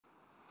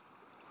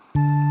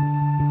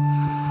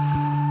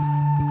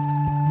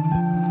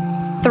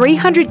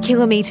300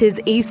 kilometres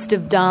east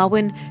of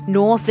Darwin,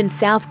 North and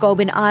South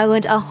Goulburn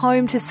Island are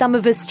home to some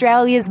of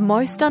Australia's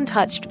most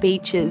untouched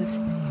beaches.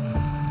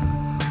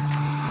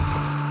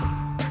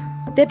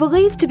 They're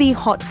believed to be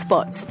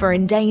hotspots for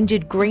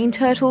endangered green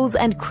turtles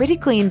and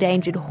critically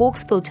endangered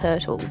hawksbill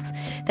turtles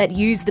that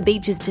use the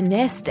beaches to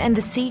nest and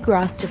the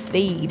seagrass to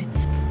feed.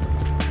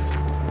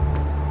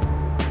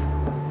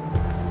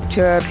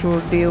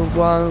 Turtle,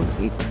 dilworm,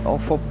 or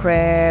for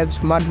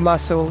crabs, mud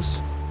mussels,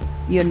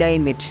 you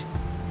name it,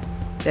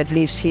 that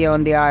lives here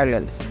on the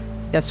island.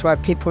 That's why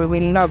people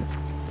really love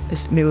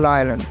this little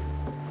island.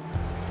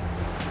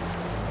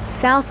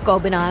 South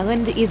Goulburn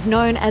Island is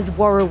known as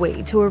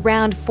Warrawee to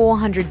around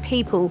 400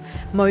 people,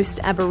 most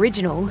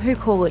Aboriginal, who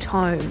call it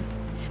home.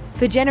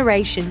 For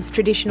generations,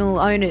 traditional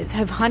owners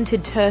have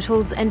hunted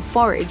turtles and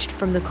foraged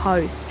from the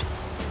coast.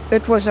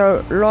 It was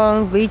a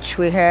long beach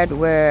we had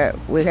where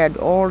we had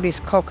all this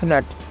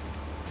coconut,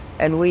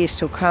 and we used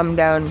to come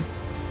down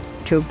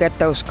to get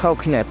those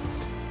coconuts.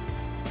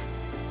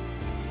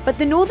 But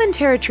the Northern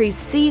Territory's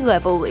sea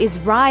level is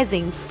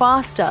rising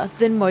faster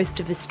than most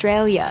of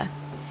Australia.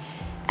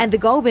 And the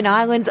Goulburn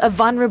Islands are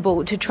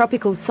vulnerable to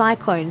tropical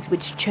cyclones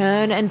which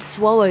churn and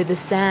swallow the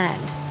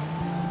sand.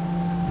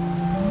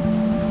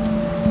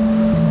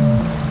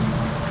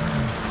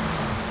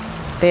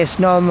 There's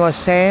no more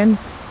sand,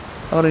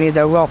 only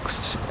the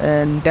rocks.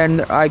 And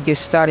then I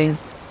just started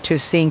to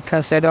think,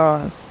 I said,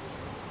 oh,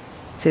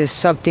 there's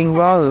something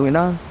wrong, you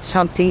know,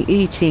 something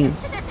eating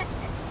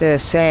the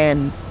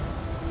sand.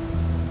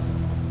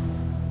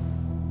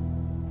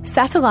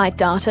 Satellite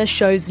data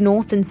shows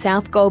North and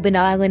South Goulburn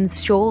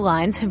Islands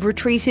shorelines have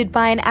retreated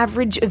by an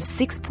average of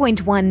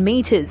 6.1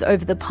 metres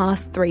over the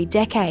past 3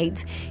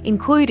 decades,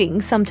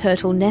 including some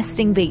turtle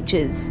nesting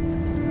beaches.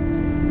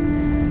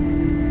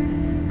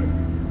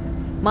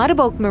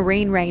 Martabulk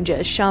Marine Ranger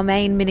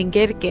Charmaine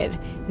Miningirgir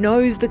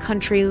knows the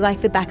country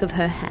like the back of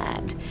her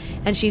hand,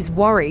 and she's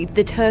worried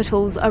the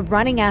turtles are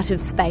running out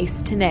of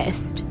space to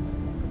nest.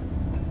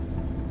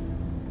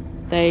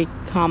 They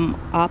come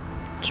up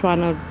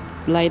trying to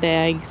lay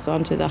their eggs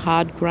onto the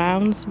hard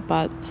grounds,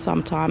 but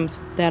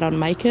sometimes they don't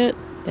make it.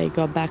 They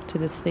go back to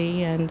the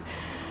sea and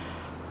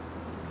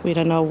we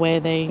don't know where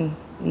they're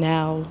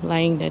now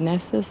laying their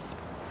nests.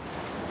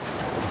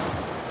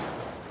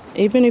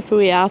 Even if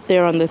we're out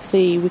there on the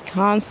sea, we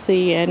can't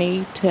see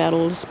any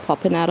turtles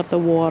popping out of the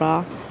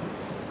water.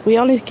 We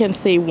only can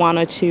see 1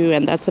 or 2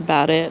 and that's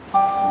about it.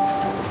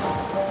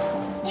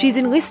 She's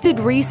enlisted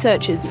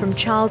researchers from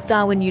Charles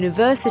Darwin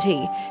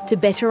University to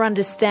better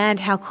understand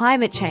how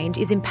climate change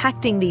is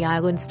impacting the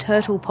island's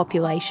turtle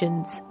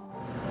populations.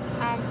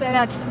 So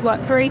that's,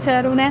 3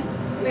 turtle nests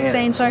we've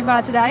seen so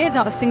far today?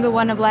 Not a single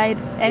one have laid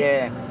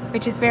eggs,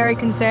 which is very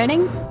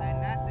concerning.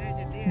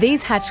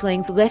 These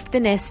hatchlings left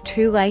the nest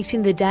too late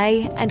in the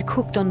day and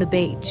cooked on the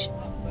beach.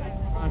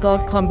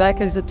 Don't come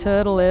back as a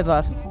turtle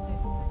ever.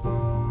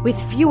 With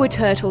fewer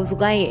turtles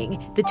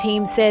laying, the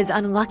team says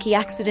unlucky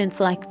accidents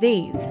like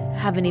these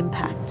have an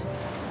impact.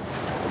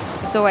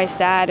 It's always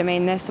sad. I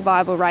mean, the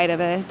survival rate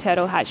of a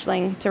turtle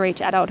hatchling to reach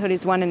adulthood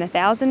is 1 in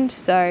 1,000,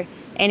 so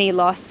any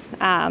loss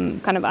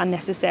kind of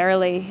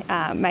unnecessarily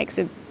makes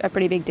a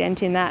pretty big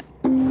dent in that.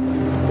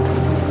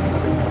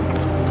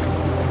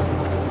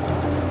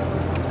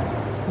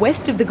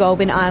 West of the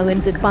Goulburn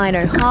Islands at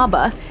Bynoe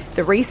Harbour,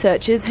 the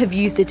researchers have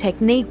used a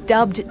technique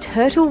dubbed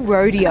turtle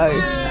rodeo.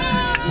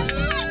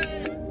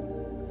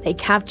 They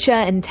capture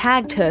and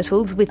tag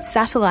turtles with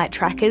satellite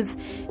trackers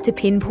to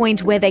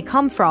pinpoint where they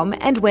come from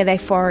and where they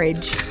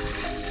forage.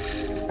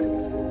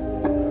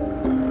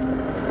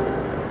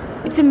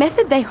 It's a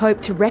method they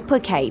hope to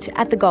replicate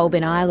at the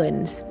Goulburn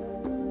Islands.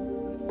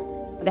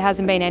 There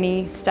hasn't been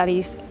any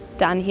studies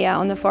done here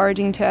on the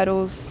foraging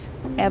turtles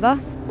ever,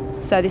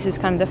 so this is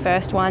kind of the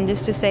first one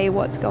just to see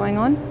what's going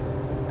on.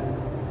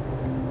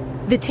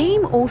 The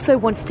team also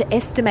wants to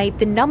estimate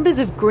the numbers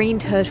of green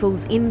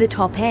turtles in the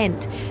top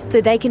end so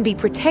they can be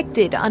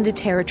protected under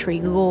territory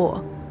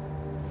law.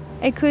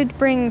 It could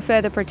bring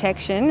further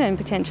protection and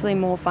potentially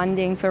more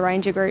funding for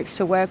ranger groups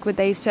to work with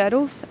these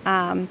turtles.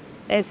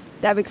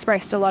 They've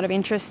expressed a lot of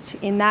interest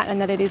in that and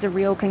that it is a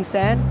real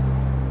concern.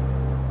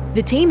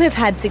 The team have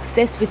had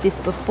success with this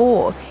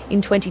before. In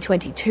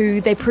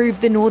 2022, they proved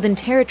the Northern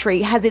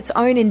Territory has its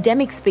own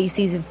endemic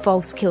species of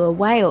false killer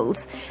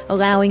whales,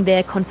 allowing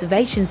their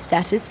conservation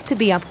status to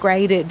be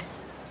upgraded.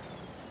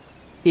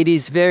 It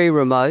is very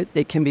remote.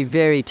 It can be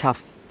very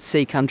tough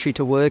sea country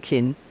to work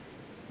in.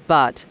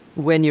 But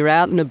when you're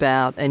out and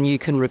about and you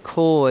can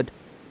record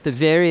the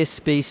various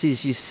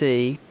species you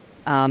see,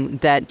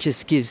 that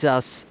just gives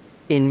us,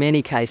 in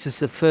many cases,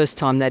 the first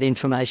time that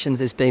information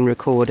has been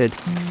recorded.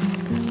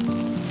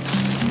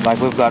 Like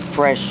we've got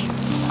fresh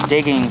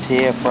diggings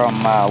here from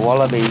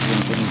wallabies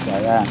and things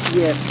like that.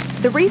 Yeah.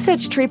 The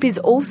research trip is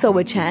also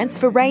a chance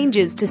for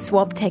rangers to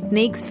swap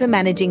techniques for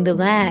managing the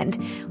land,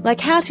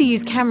 like how to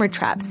use camera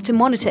traps to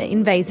monitor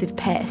invasive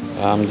pests.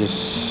 I'm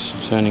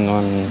just turning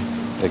on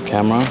the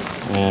camera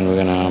and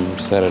we're going to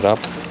set it up.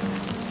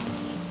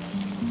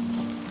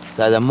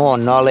 So the more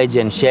knowledge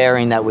and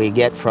sharing that we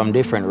get from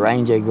different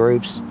ranger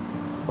groups,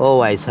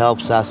 always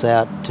helps us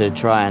out to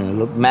try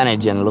and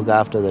manage and look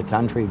after the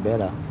country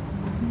better.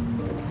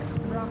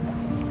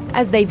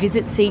 As they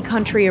visit sea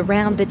country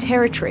around the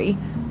territory,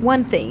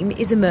 one theme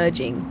is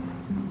emerging.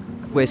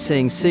 We're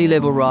seeing sea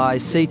level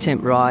rise, sea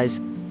temp rise.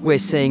 We're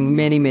seeing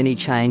many, many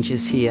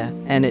changes here,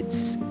 and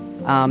it's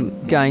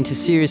going to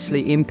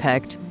seriously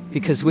impact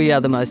because we are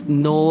the most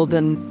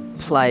northern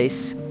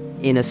place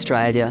in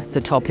Australia,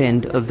 the top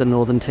end of the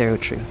Northern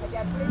Territory.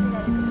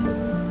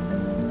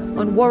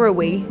 On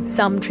Warrawee,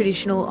 some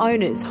traditional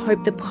owners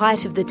hope the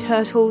plight of the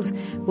turtles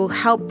will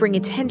help bring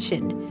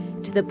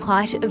attention to the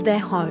plight of their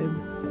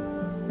home.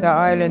 The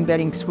island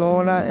getting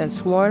smaller and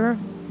smaller.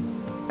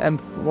 I'm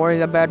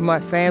worried about my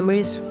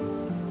families.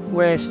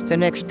 Where's the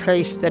next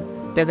place that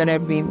they're going to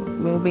be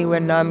moving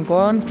when I'm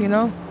gone, you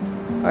know?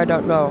 I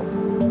don't know.